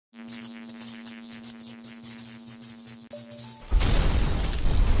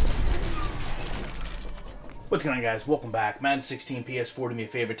What's going on, guys? Welcome back. Madden 16 PS4, do me a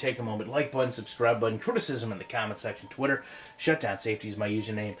favor, take a moment, like button, subscribe button, criticism in the comment section, Twitter, Shutdown Safety is my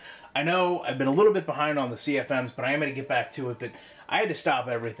username. I know I've been a little bit behind on the CFMs, but I am going to get back to it, but I had to stop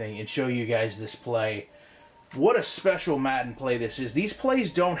everything and show you guys this play. What a special Madden play this is. These plays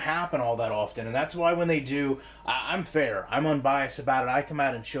don't happen all that often, and that's why when they do, I'm fair. I'm unbiased about it. I come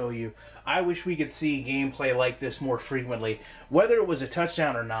out and show you. I wish we could see gameplay like this more frequently, whether it was a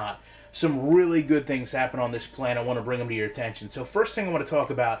touchdown or not. Some really good things happen on this play, and I want to bring them to your attention. So first thing I want to talk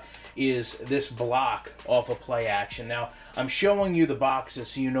about is this block off of play action. Now, I'm showing you the boxes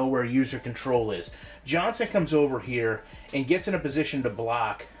so you know where user control is. Johnson comes over here and gets in a position to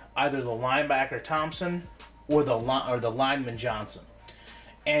block either the linebacker Thompson or the lineman Johnson.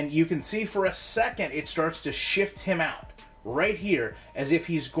 And you can see for a second it starts to shift him out right here as if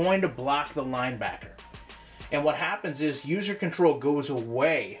he's going to block the linebacker. And what happens is user control goes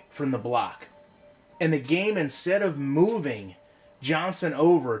away from the block. And the game, instead of moving Johnson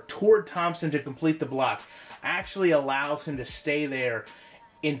over toward Thompson to complete the block, actually allows him to stay there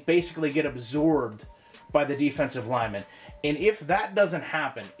and basically get absorbed by the defensive lineman. And if that doesn't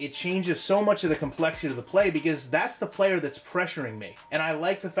happen, it changes so much of the complexity of the play because that's the player that's pressuring me. And I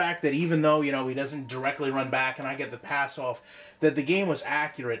like the fact that even though, you know, he doesn't directly run back and I get the pass off, that the game was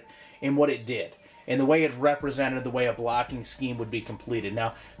accurate in what it did and the way it represented the way a blocking scheme would be completed.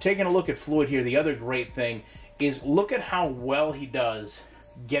 Now, taking a look at Floyd here, the other great thing is look at how well he does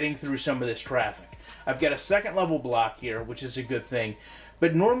getting through some of this traffic. I've got a second level block here, which is a good thing.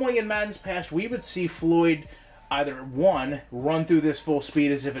 But normally in Madden's past, we would see Floyd either, one, run through this full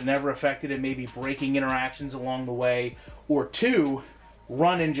speed as if it never affected him, maybe breaking interactions along the way, or two,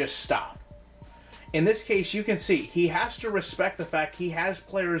 run and just stop. In this case, you can see he has to respect the fact he has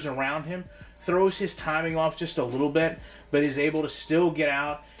players around him, throws his timing off just a little bit, but is able to still get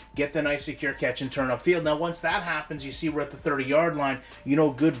out, get the nice secure catch, and turn upfield. Now, once that happens, you see we're at the 30-yard line, you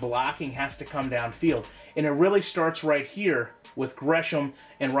know good blocking has to come downfield. And it really starts right here with Gresham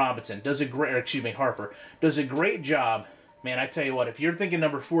and Robinson. Harper does a great job. Man, I tell you what, if you're thinking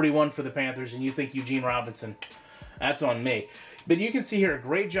number 41 for the Panthers and you think Eugene Robinson, that's on me. But you can see here a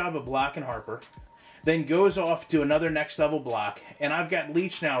great job of blocking Harper. Then goes off to another next level block, and I've got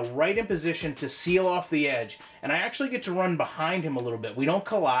Leach now right in position to seal off the edge, and I actually get to run behind him a little bit. We don't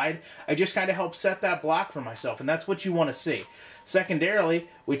collide, I just kind of help set that block for myself, and that's what you want to see. Secondarily,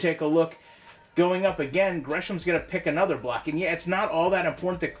 we take a look, going up again, Gresham's going to pick another block, and yeah, it's not all that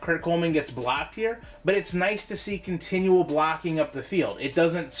important that Kurt Coleman gets blocked here, but it's nice to see continual blocking up the field. It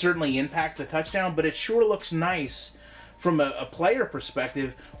doesn't certainly impact the touchdown, but it sure looks nice from a player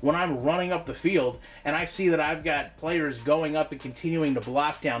perspective when I'm running up the field and I see that I've got players going up and continuing to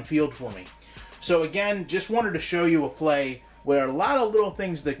block downfield for me. So again, just wanted to show you a play where a lot of little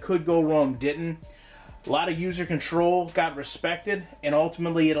things that could go wrong didn't. A lot of user control got respected, and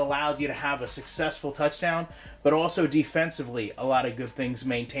ultimately it allowed you to have a successful touchdown, but also defensively a lot of good things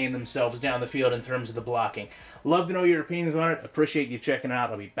maintain themselves down the field in terms of the blocking. Love to know your opinions on it. Appreciate you checking out.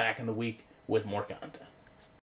 I'll be back in the week with more content.